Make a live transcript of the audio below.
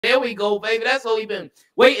there we go, baby. That's what we've been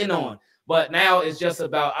waiting on. But now it's just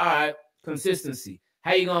about, all right, consistency.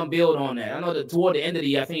 How you going to build on that? I know that toward the end of the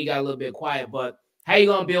year, I think he got a little bit quiet, but how you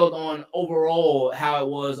going to build on overall how it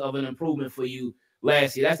was of an improvement for you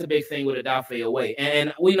last year? That's the big thing with Odafe Oweh.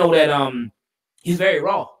 And we know that he's very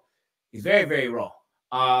raw. He's very, very raw.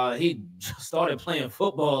 He just started playing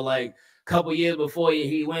football like a couple years before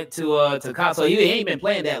he went to college. So he ain't been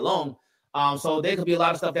playing that long. So there could be a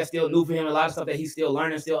lot of stuff that's still new for him, a lot of stuff that he's still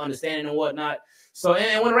learning, still understanding and whatnot. So,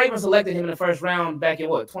 and when the Ravens selected him in the first round back in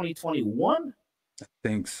what, 2021? I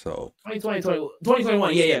think so.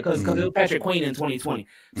 2021, yeah, because it was Patrick Queen in 2020.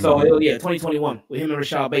 So, it was, 2021 with him and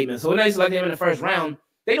Rashad Bateman. So when they selected him in the first round,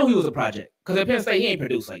 they knew he was a project. Because at Penn State, he ain't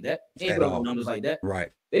produced like that. He ain't put numbers like that.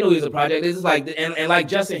 Right. They knew he was a project. This is like, and like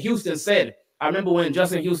Justin Houston said, I remember when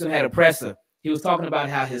Justin Houston had a presser, he was talking about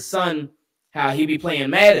how his son, how he be playing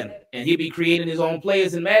Madden and he be creating his own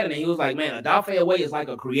players in Madden. And he was like, man, Odafe Oweh is like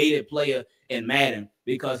a creative player in Madden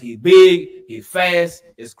because he's big, he's fast,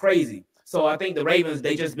 it's crazy. So I think the Ravens,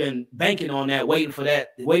 they just been banking on that, waiting for him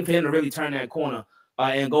to really turn that corner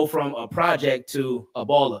and go from a project to a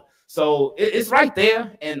baller. So it's right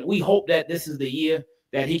there. And we hope that this is the year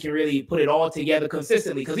that he can really put it all together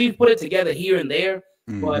consistently, because he's put it together here and there,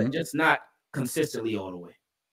 but just not consistently all the way.